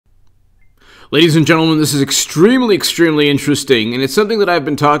Ladies and gentlemen, this is extremely interesting, and it's something that I've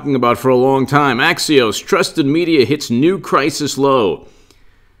been talking about for a long time. Axios, trusted media hits new crisis low.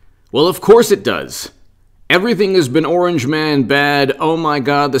 Well, of course it does. Everything has been Orange Man bad. Oh my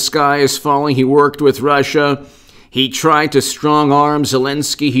God, the sky is falling. He worked with Russia. He tried to strong-arm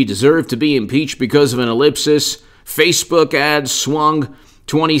Zelensky. He deserved to be impeached because of an ellipsis. Facebook ads swung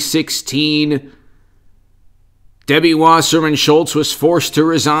 2016. Debbie Wasserman Schultz was forced to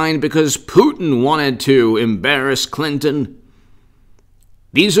resign because Putin wanted to embarrass Clinton.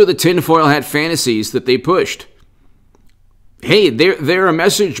 These are the tinfoil hat fantasies that they pushed. Hey, there are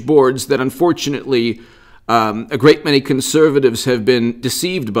message boards that unfortunately a great many conservatives have been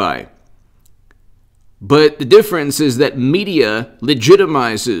deceived by. But the difference is that media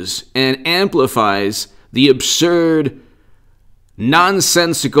legitimizes and amplifies the absurd,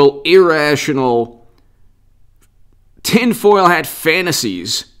 nonsensical, irrational tinfoil hat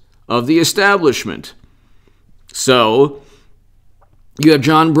fantasies of the establishment. So, you have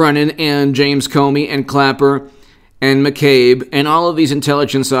John Brennan and James Comey and Clapper and McCabe and all of these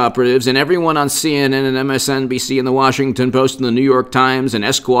intelligence operatives and everyone on CNN and MSNBC and the Washington Post and the New York Times and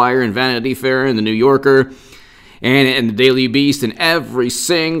Esquire and Vanity Fair and the New Yorker and the Daily Beast and every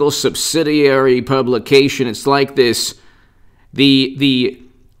single subsidiary publication. It's like this, the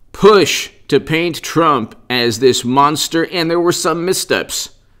push to paint Trump as this monster, and there were some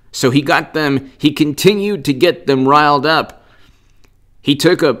missteps. So he continued to get them riled up. He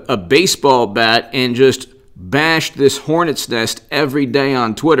took a baseball bat and just bashed this hornet's nest every day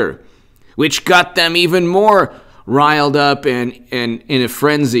on Twitter, which got them even more riled up and in a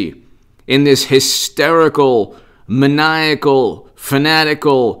frenzy, in this hysterical, maniacal,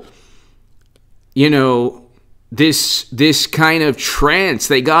 fanatical, this kind of trance.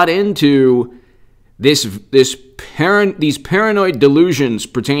 They got into these paranoid delusions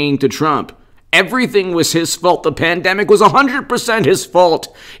pertaining to Trump. Everything was his fault. The pandemic was 100% his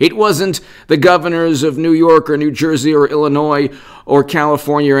fault. It wasn't the governors of New York or New Jersey or Illinois or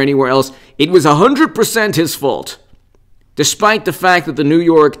California or anywhere else. It was 100% his fault. Despite the fact that the New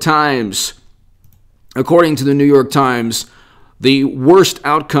York Times, according to the New York Times, the worst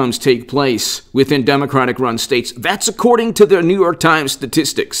outcomes take place within Democratic-run states. That's according to the New York Times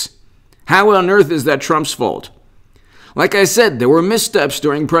statistics. How on earth is that Trump's fault? Like I said, there were missteps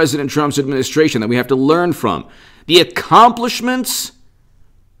during President Trump's administration that we have to learn from. The accomplishments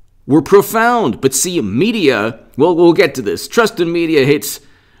were profound. But see, media, well, we'll get to this. Trust in media hits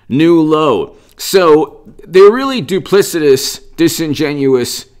new low. So they're really duplicitous,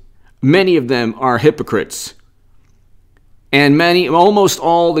 disingenuous. Many of them are hypocrites. And almost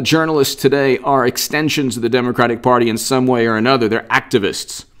all the journalists today are extensions of the Democratic Party in some way or another. They're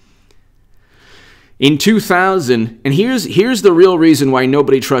activists. In 2000, and here's the real reason why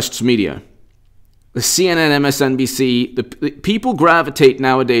nobody trusts media. The CNN, MSNBC, the people gravitate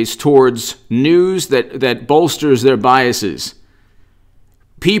nowadays towards news that bolsters their biases.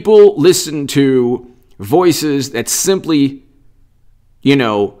 People listen to voices that simply,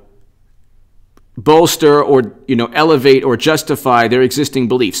 bolster or elevate or justify their existing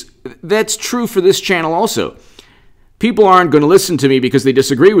beliefs. That's true for this channel also. People aren't going to listen to me because they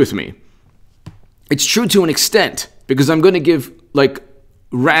disagree with me. It's true to an extent because I'm going to give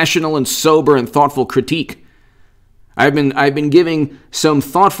rational and sober and thoughtful critique. I've been giving some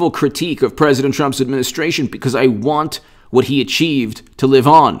thoughtful critique of President Trump's administration because I want what he achieved to live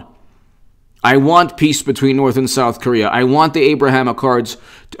on. I want peace between North and South Korea. I want the Abraham Accords,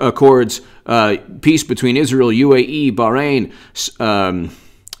 peace between Israel, UAE, Bahrain,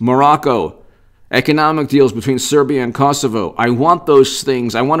 Morocco, economic deals between Serbia and Kosovo. I want those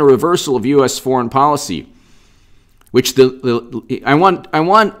things. I want a reversal of U.S. foreign policy, which I want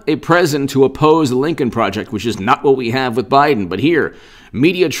a president to oppose the Lincoln Project, which is not what we have with Biden. But here,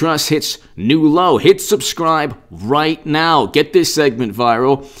 media trust hits new low. Hit subscribe right now. Get this segment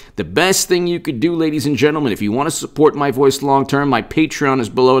viral. The best thing you could do, ladies and gentlemen, if you want to support my voice long term, my Patreon is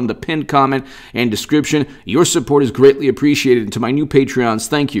below in the pinned comment and description. Your support is greatly appreciated. And to my new Patreons,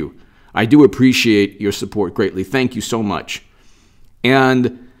 thank you. I do appreciate your support greatly. Thank you so much.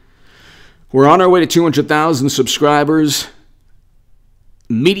 And we're on our way to 200,000 subscribers.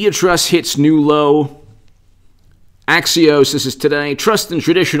 Media trust hits new low. Axios, this is today. Trust in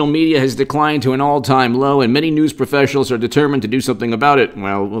traditional media has declined to an all-time low, and many news professionals are determined to do something about it.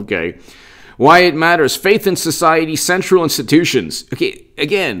 Well, okay. Why it matters. Faith in society, central institutions. Okay,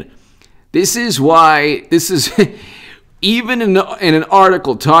 again, this is why, even in an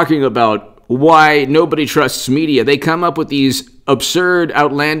article talking about why nobody trusts media, they come up with these absurd,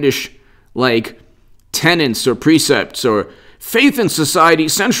 outlandish, tenets or precepts or Faith in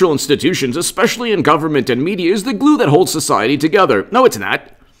society's central institutions, especially in government and media, is the glue that holds society together. No, it's not.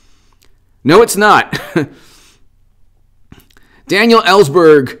 No, it's not. Daniel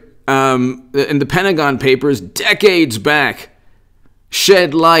Ellsberg, in the Pentagon Papers, decades back,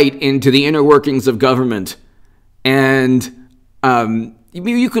 shed light into the inner workings of government. And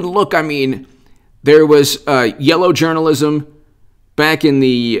you could look, there was yellow journalism back in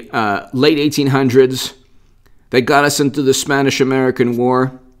the late 1800s that got us into the Spanish-American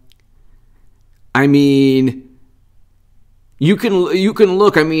War. You can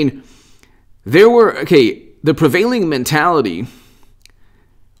look, there were, the prevailing mentality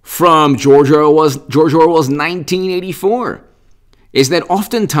from George Orwell's 1984 is that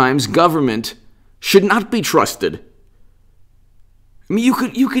oftentimes government should not be trusted. You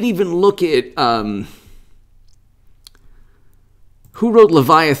could even look at who wrote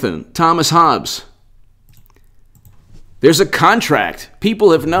Leviathan? Thomas Hobbes. There's a contract.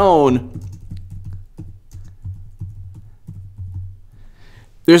 People have known.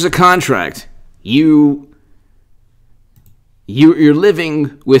 There's a contract. You're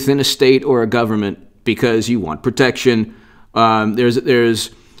living within a state or a government because you want protection. There's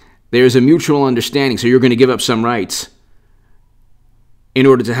a mutual understanding, so you're going to give up some rights in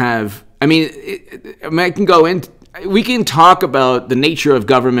order to have. We can talk about the nature of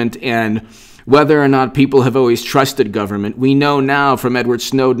government and whether or not people have always trusted government. We know now from Edward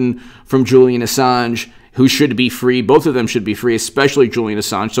Snowden, from Julian Assange, who should be free. Both of them should be free, especially Julian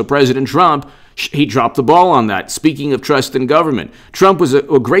Assange. So President Trump, he dropped the ball on that. Speaking of trust in government, Trump was a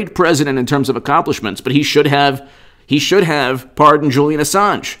great president in terms of accomplishments, but he should have pardoned Julian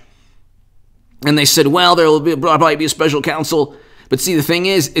Assange. And they said, well, there will probably be a special counsel. But see, the thing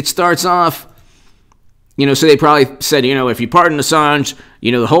is, it starts off, so they probably said, if you pardon Assange,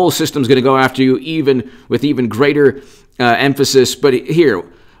 the whole system's going to go after you with even greater emphasis. But here,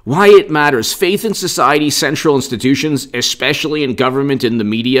 why it matters. Faith in society's central institutions, especially in government and the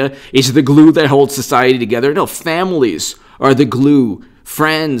media, is the glue that holds society together. No, families are the glue.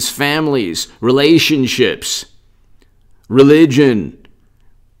 Friends, families, relationships, religion,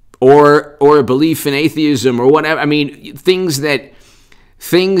 or a belief in atheism or whatever. Things that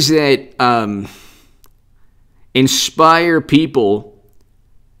inspire people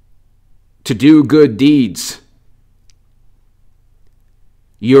to do good deeds.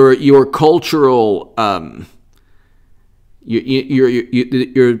 Your cultural,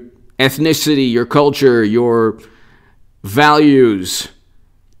 your ethnicity, your culture, your values,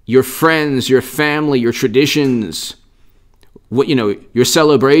 your friends, your family, your traditions, your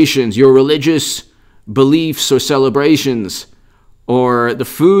celebrations, your religious beliefs or celebrations, or the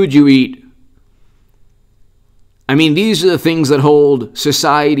food you eat. These are the things that hold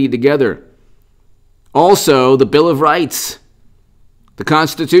society together. Also, the Bill of Rights, the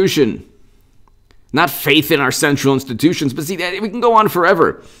Constitution. Not faith in our central institutions, but see, we can go on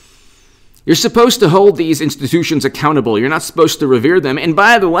forever. You're supposed to hold these institutions accountable. You're not supposed to revere them. And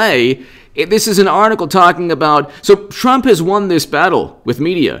by the way, this is an article talking about, so Trump has won this battle with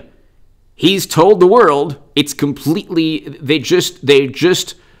media. He's told the world it's completely, they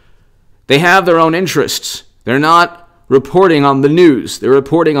have their own interests. They're not reporting on the news. They're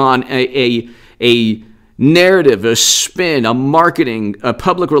reporting on a narrative, a spin, a marketing, a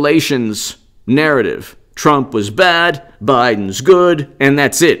public relations narrative. Trump was bad, Biden's good, and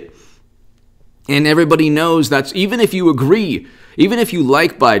that's it. And everybody knows that's, even if you agree, even if you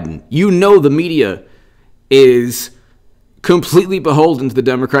like Biden, the media is completely beholden to the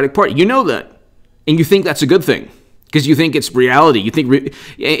Democratic Party. You know that. And you think that's a good thing because you think it's reality. You think,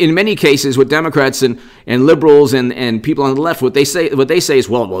 in many cases, what Democrats and liberals and people on the left, what they say is,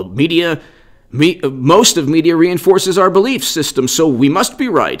 well, most of media reinforces our belief system, so we must be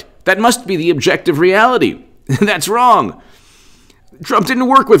right. That must be the objective reality. That's wrong. Trump didn't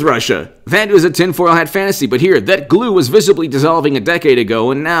work with Russia. That was a tinfoil hat fantasy. But here, that glue was visibly dissolving a decade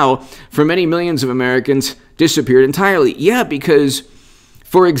ago, and now, for many millions of Americans, disappeared entirely. Yeah, because,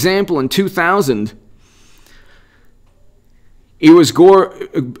 for example, in 2000, it was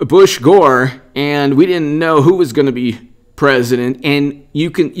Bush-Gore, and we didn't know who was going to be president. And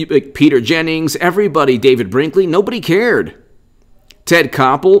like Peter Jennings, everybody, David Brinkley, nobody cared. Ted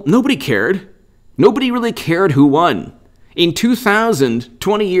Koppel, nobody cared. Nobody really cared who won. In 2000,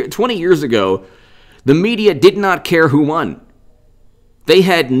 20 years ago, the media did not care who won. They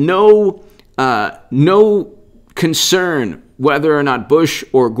had no concern whether or not Bush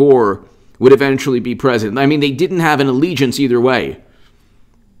or Gore would eventually be president. They didn't have an allegiance either way.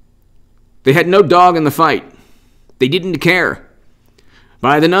 They had no dog in the fight. They didn't care.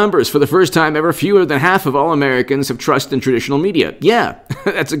 By the numbers, for the first time ever, fewer than half of all Americans have trust in traditional media. Yeah,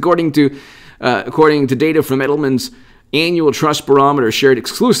 that's according to data from Edelman's annual trust barometer shared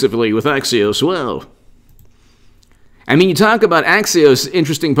exclusively with Axios. Well, I mean, you talk about Axios,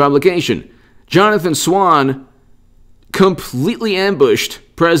 interesting publication. Jonathan Swan completely ambushed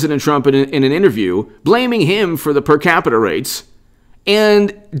President Trump in an interview, blaming him for the per capita rates,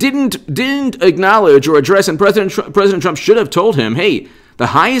 and didn't acknowledge or address, and President Trump should have told him, hey, the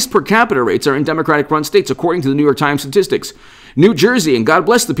highest per capita rates are in Democratic-run states, according to the New York Times statistics. New Jersey, and God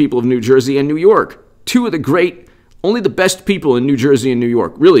bless the people of New Jersey and New York, two of the great, only the best people in New Jersey and New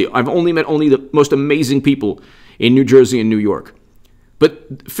York. Really, I've only met the most amazing people in New Jersey and New York.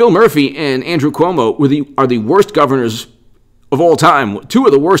 But Phil Murphy and Andrew Cuomo are the worst governors of all time, two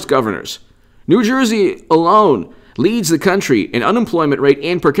of the worst governors. New Jersey alone leads the country in unemployment rate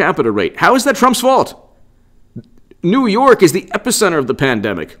and per capita rate. How is that Trump's fault? New York is the epicenter of the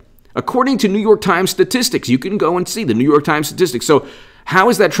pandemic. According to New York Times statistics, you can go and see the New York Times statistics. So how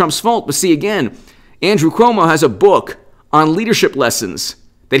is that Trump's fault? But see, again, Andrew Cuomo has a book on leadership lessons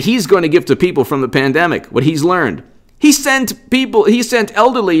that he's going to give to people from the pandemic, what he's learned. He sent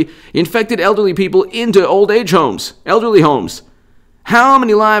infected elderly people into old age homes, elderly homes. How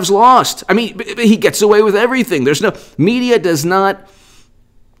many lives lost? I mean, he gets away with everything.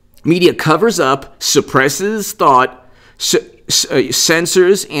 Media covers up, suppresses thought,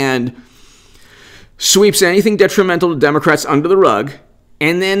 censors, and sweeps anything detrimental to Democrats under the rug.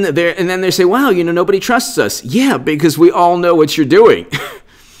 And then they say, wow, nobody trusts us. Yeah, because we all know what you're doing.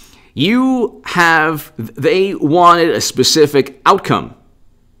 They wanted a specific outcome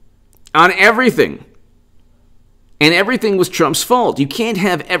on everything. And everything was Trump's fault. You can't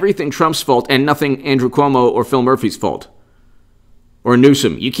have everything Trump's fault and nothing Andrew Cuomo or Phil Murphy's fault. Or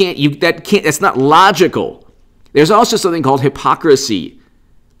Newsom. That's not logical. There's also something called hypocrisy.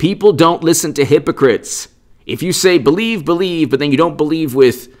 People don't listen to hypocrites. If you say believe, but then you don't believe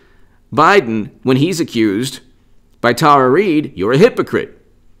with Biden when he's accused by Tara Reade, you're a hypocrite.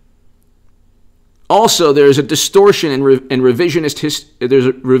 Also, there's a distortion and revisionist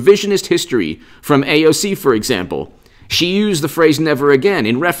history from AOC, for example. She used the phrase never again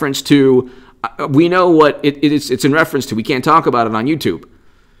in reference to, we know what it's in reference to. We can't talk about it on YouTube.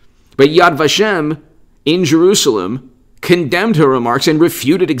 But Yad Vashem in Jerusalem condemned her remarks and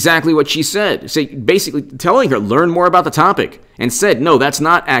refuted exactly what she said, basically telling her, learn more about the topic, and said, no, that's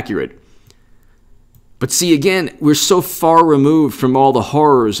not accurate. But see, again, we're so far removed from all the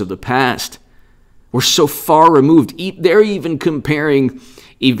horrors of the past. We're so far removed. They're even comparing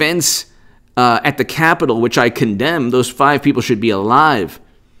events at the Capitol, which I condemn. Those 5 people should be alive.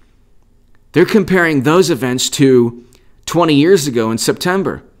 They're comparing those events to 20 years ago in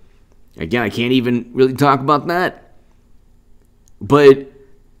September. Again, I can't even really talk about that. But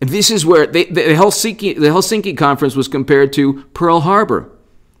this is where the Helsinki conference was compared to Pearl Harbor.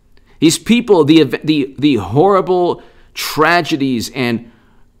 These people, the horrible tragedies and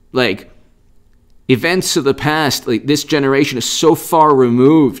events of the past, this generation is so far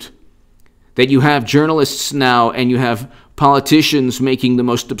removed that you have journalists now and you have politicians making the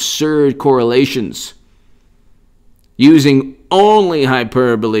most absurd correlations, using only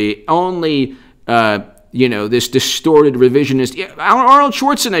hyperbole, only this distorted revisionist. Arnold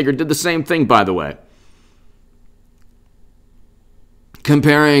Schwarzenegger did the same thing, by the way.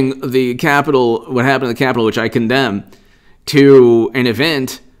 Comparing the Capitol, what happened at the Capitol, which I condemn, to an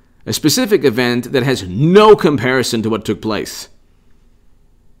event, a specific event that has no comparison to what took place.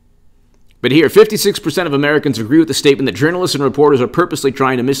 But here, 56% of Americans agree with the statement that journalists and reporters are purposely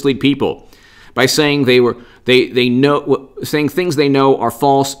trying to mislead people by saying saying things they know are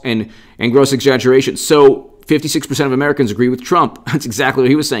false and gross exaggeration. So 56% of Americans agree with Trump. That's exactly what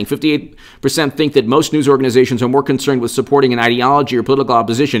he was saying. 58% think that most news organizations are more concerned with supporting an ideology or political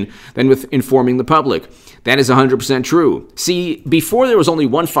opposition than with informing the public. That is 100% true. See, before there was only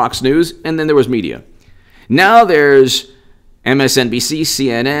one Fox News, and then there was media. Now there's MSNBC,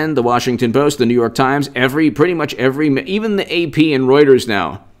 CNN, The Washington Post, The New York Times, pretty much every, even the AP and Reuters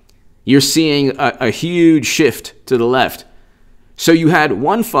now. You're seeing a huge shift to the left. So you had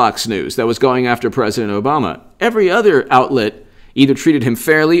one Fox News that was going after President Obama. Every other outlet either treated him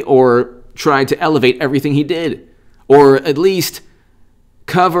fairly or tried to elevate everything he did, or at least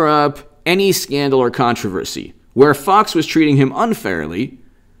cover up any scandal or controversy. Where Fox was treating him unfairly,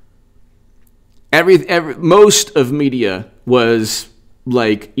 most of media was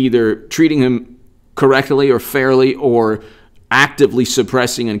either treating him correctly or fairly or actively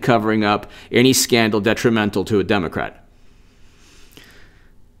suppressing and covering up any scandal detrimental to a Democrat.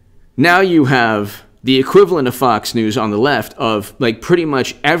 Now you have the equivalent of Fox News on the left of, like, pretty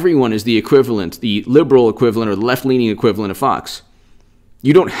much everyone is the equivalent, the liberal equivalent or the left-leaning equivalent of Fox.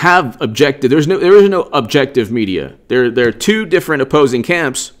 You don't have objective. There is no objective media. There are two different opposing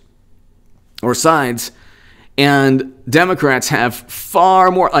camps or sides, and Democrats have far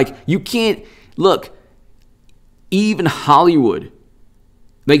more. Like, you can't look. Even Hollywood,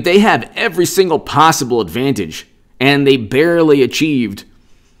 like, they have every single possible advantage, and they barely achieved,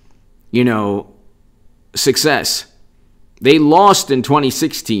 success. They lost in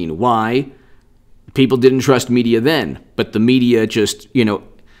 2016. Why? People didn't trust media then, but the media just,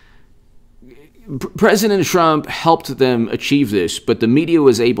 President Trump helped them achieve this, but the media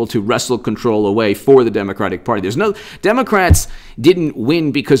was able to wrestle control away for the Democratic Party. Democrats didn't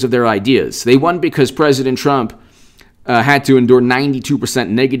win because of their ideas. They won because President Trump had to endure 92%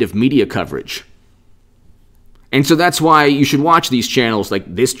 negative media coverage. And so that's why you should watch these channels,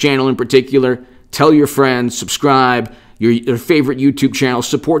 like this channel in particular. Tell your friends, subscribe, your favorite YouTube channel,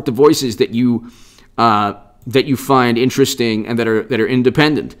 support the voices that you find interesting and that are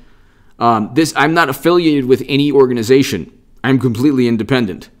independent. I'm not affiliated with any organization. I'm completely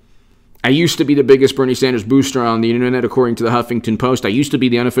independent. I used to be the biggest Bernie Sanders booster on the internet, according to the Huffington Post. I used to be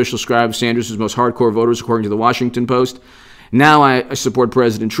the unofficial scribe of Sanders' most hardcore voters, according to the Washington Post. Now I support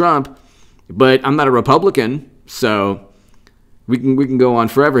President Trump, but I'm not a Republican, so we can go on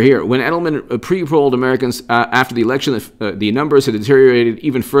forever here. When Edelman pre-polled Americans after the election, the numbers had deteriorated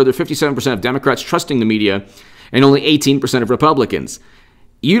even further. 57% of Democrats trusting the media, and only 18% of Republicans.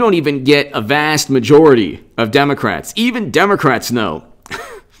 You don't even get a vast majority of Democrats. Even Democrats know.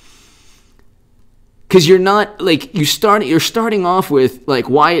 Because you're not, like, you're starting off with, like,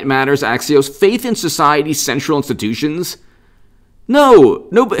 why it matters, Axios, faith in society's central institutions. No,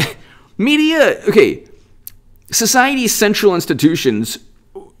 but media, okay, society's central institutions,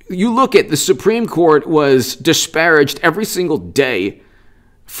 you look at the Supreme Court was disparaged every single day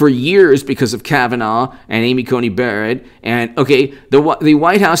for years because of Kavanaugh and Amy Coney Barrett. And, okay, the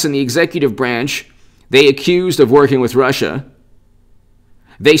White House and the executive branch, they accused of working with Russia.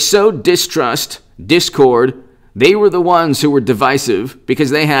 They sowed distrust, discord. They were the ones who were divisive because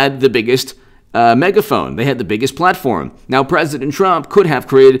they had the biggest megaphone. They had the biggest platform. Now, President Trump should have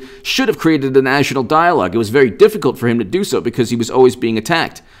created a national dialogue. It was very difficult for him to do so because he was always being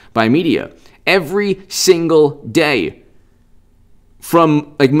attacked by media. Every single day.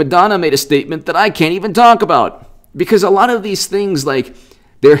 From, like, Madonna made a statement that I can't even talk about. Because a lot of these things, like,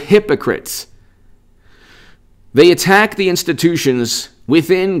 they're hypocrites. They attack the institutions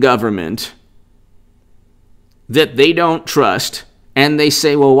within government that they don't trust, and they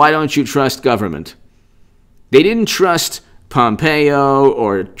say, well, why don't you trust government? They didn't trust Pompeo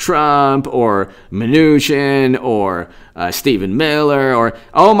or Trump or Mnuchin or Stephen Miller or,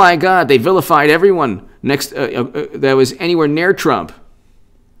 oh my God, they vilified everyone that was anywhere near Trump.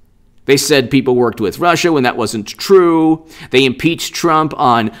 They said people worked with Russia when that wasn't true. They impeached Trump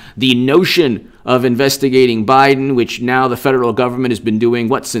on the notion of investigating Biden, which now the federal government has been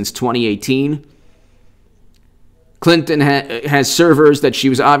doing, since 2018? Clinton has servers that she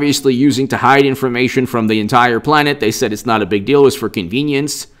was obviously using to hide information from the entire planet. They said it's not a big deal. It was for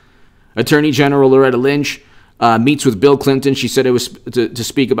convenience. Attorney General Loretta Lynch meets with Bill Clinton. She said it was to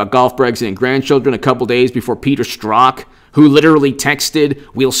speak about golf, Brexit, and grandchildren a couple days before Peter Strzok, who literally texted,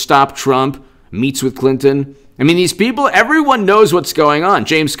 "We'll stop Trump," meets with Clinton. I mean, these people, everyone knows what's going on.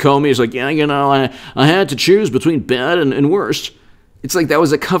 James Comey is like, yeah, I had to choose between bad and worst. It's like that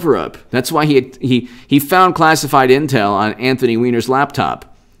was a cover-up. That's why he found classified intel on Anthony Weiner's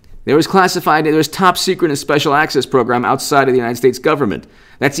laptop. There was top secret and special access program outside of the United States government.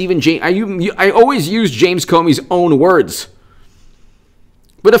 That's even I always use James Comey's own words.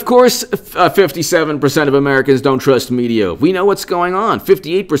 But of course, 57% of Americans don't trust media. We know what's going on.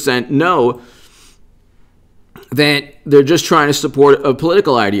 58% know that they're just trying to support a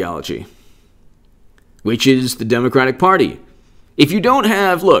political ideology, which is the Democratic Party. If you don't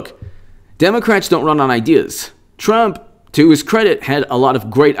have, Democrats don't run on ideas. Trump, to his credit, had a lot of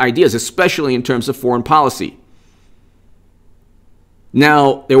great ideas, especially in terms of foreign policy.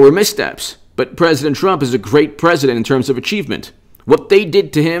 Now, there were missteps, but President Trump is a great president in terms of achievement. What they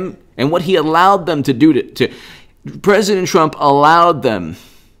did to him and what he allowed them to do President Trump allowed them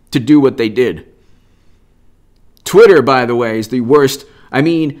to do what they did. Twitter, by the way, is the worst. I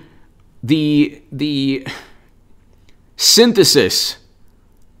mean, the synthesis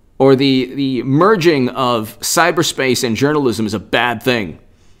or the merging of cyberspace and journalism is a bad thing.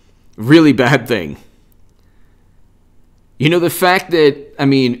 Really bad thing. You know, the fact that, I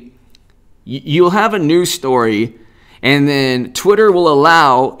mean, you'll have a news story And then Twitter will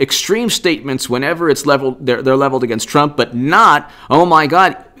allow extreme statements whenever it's leveled, they're leveled against Trump, but not, oh my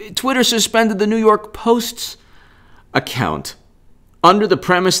God, Twitter suspended the New York Post's account under the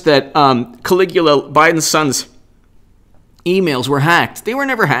premise that Caligula, Biden's son's emails were hacked. They were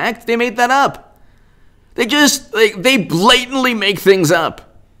never hacked. They made that up. They blatantly make things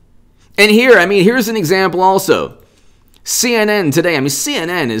up. And here's an example also. CNN today,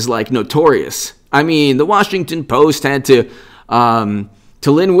 CNN is like notorious. The Washington Post had to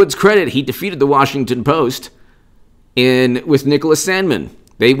Lin Wood's credit, he defeated the Washington Post with Nicholas Sandmann.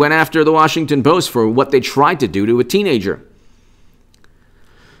 They went after the Washington Post for what they tried to do to a teenager.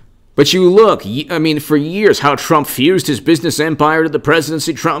 But you look, for years, how Trump fused his business empire to the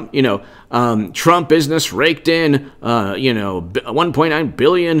presidency. Trump business raked in, $1.9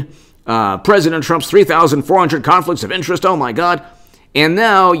 billion. President Trump's 3,400 conflicts of interest. Oh my God. And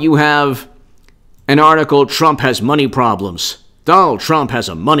now you have an article, Trump has money problems. Donald Trump has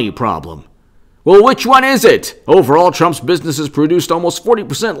a money problem. Well, which one is it? Overall, Trump's businesses produced almost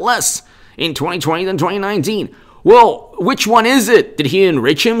 40% less in 2020 than 2019. Well, which one is it? Did he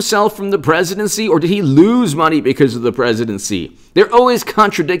enrich himself from the presidency, or did he lose money because of the presidency? They're always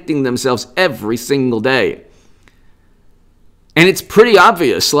contradicting themselves every single day. And it's pretty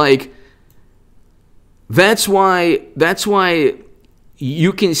obvious. That's why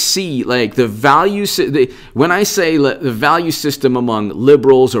you can see the value. When I say the value system among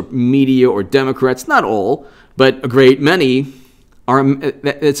liberals or media or Democrats, not all, but a great many,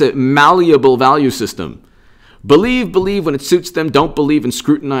 it's a malleable value system. Believe when it suits them. Don't believe and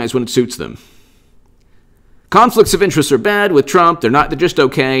scrutinize when it suits them. Conflicts of interest are bad with Trump. They're just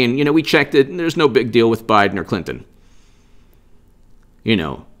okay. And, we checked it, and there's no big deal with Biden or Clinton.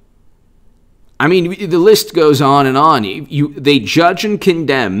 The list goes on and on. They judge and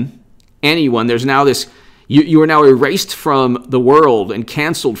condemn anyone. There's now this, you are now erased from the world and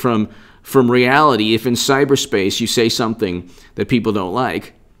canceled from reality if in cyberspace you say something that people don't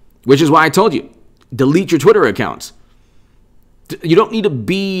like, which is why I told you, delete your Twitter accounts. You don't need to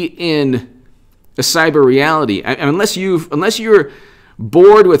be in a cyber reality. Unless you're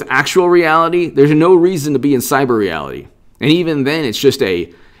bored with actual reality, there's no reason to be in cyber reality. And even then, it's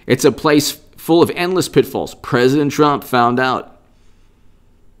a place full of endless pitfalls. President Trump found out.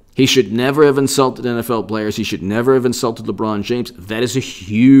 He should never have insulted NFL players. He should never have insulted LeBron James. That is a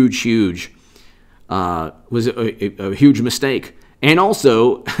huge mistake. And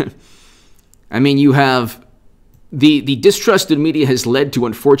also, you have the distrust in media has led to,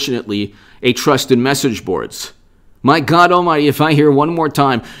 unfortunately, a trust in message boards. My God almighty, if I hear one more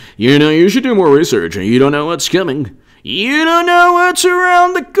time, you should do more research and you don't know what's coming. You don't know what's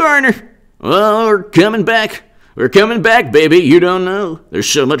around the corner. Well, we're coming back. We're coming back, baby. You don't know. There's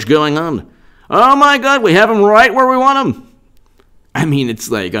so much going on. Oh my God, we have them right where we want them.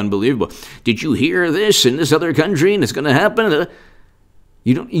 It's unbelievable. Did you hear this in this other country and it's going to happen?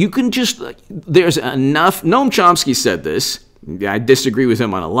 You can just, there's enough. Noam Chomsky said this. I disagree with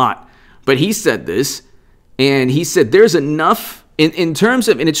him on a lot. But he said this, and he said there's enough in terms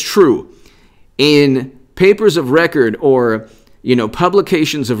of, and it's true, in papers of record or,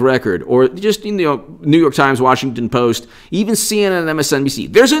 publications of record or just, New York Times, Washington Post, even CNN and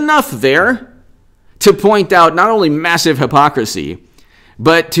MSNBC, there's enough there to point out not only massive hypocrisy,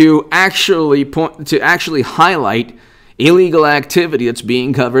 but to actually highlight illegal activity that's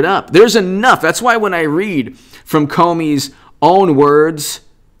being covered up. There's enough. That's why when I read from Comey's own words,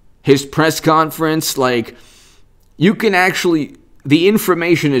 his press conference, you can actually, the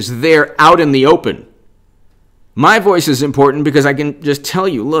information is there out in the open. My voice is important because I can just tell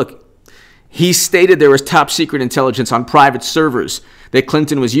you, look, he stated there was top secret intelligence on private servers that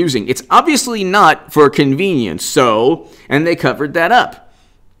Clinton was using. It's obviously not for convenience, and they covered that up.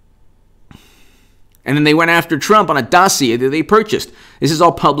 And then they went after Trump on a dossier that they purchased. This is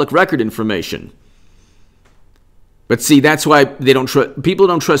all public record information. But see, that's why people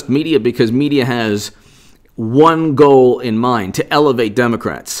don't trust media, because media has one goal in mind: to elevate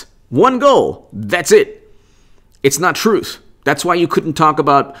Democrats. One goal. That's it. It's not truth. That's why you couldn't talk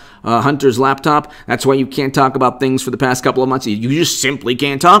about Hunter's laptop. That's why you can't talk about things for the past couple of months. You just simply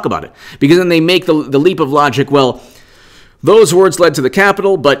can't talk about it. Because then they make the leap of logic, well, those words led to the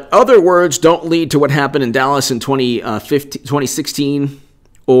Capitol, but other words don't lead to what happened in Dallas in 2016,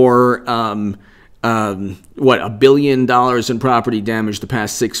 or $1 billion in property damage the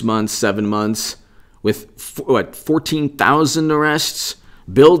past 6 months, 7 months, with 14,000 arrests,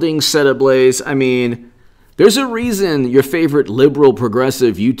 buildings set ablaze. There's a reason your favorite liberal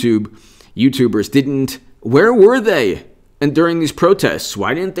progressive YouTubers didn't. Where were they and during these protests?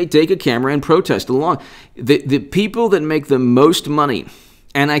 Why didn't they take a camera and protest along? The people that make the most money,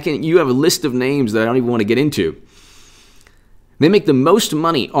 and you have a list of names that I don't even want to get into. They make the most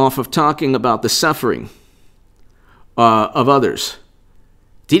money off of talking about the suffering of others.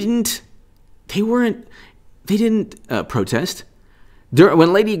 They didn't protest.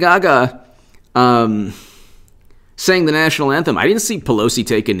 When Lady Gaga sang the national anthem, I didn't see Pelosi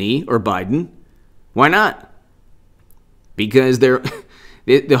take a knee or Biden. Why not? Because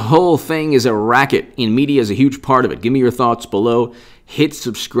the whole thing is a racket, and media is a huge part of it. Give me your thoughts below. Hit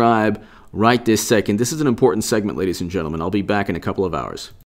subscribe right this second. This is an important segment, ladies and gentlemen. I'll be back in a couple of hours.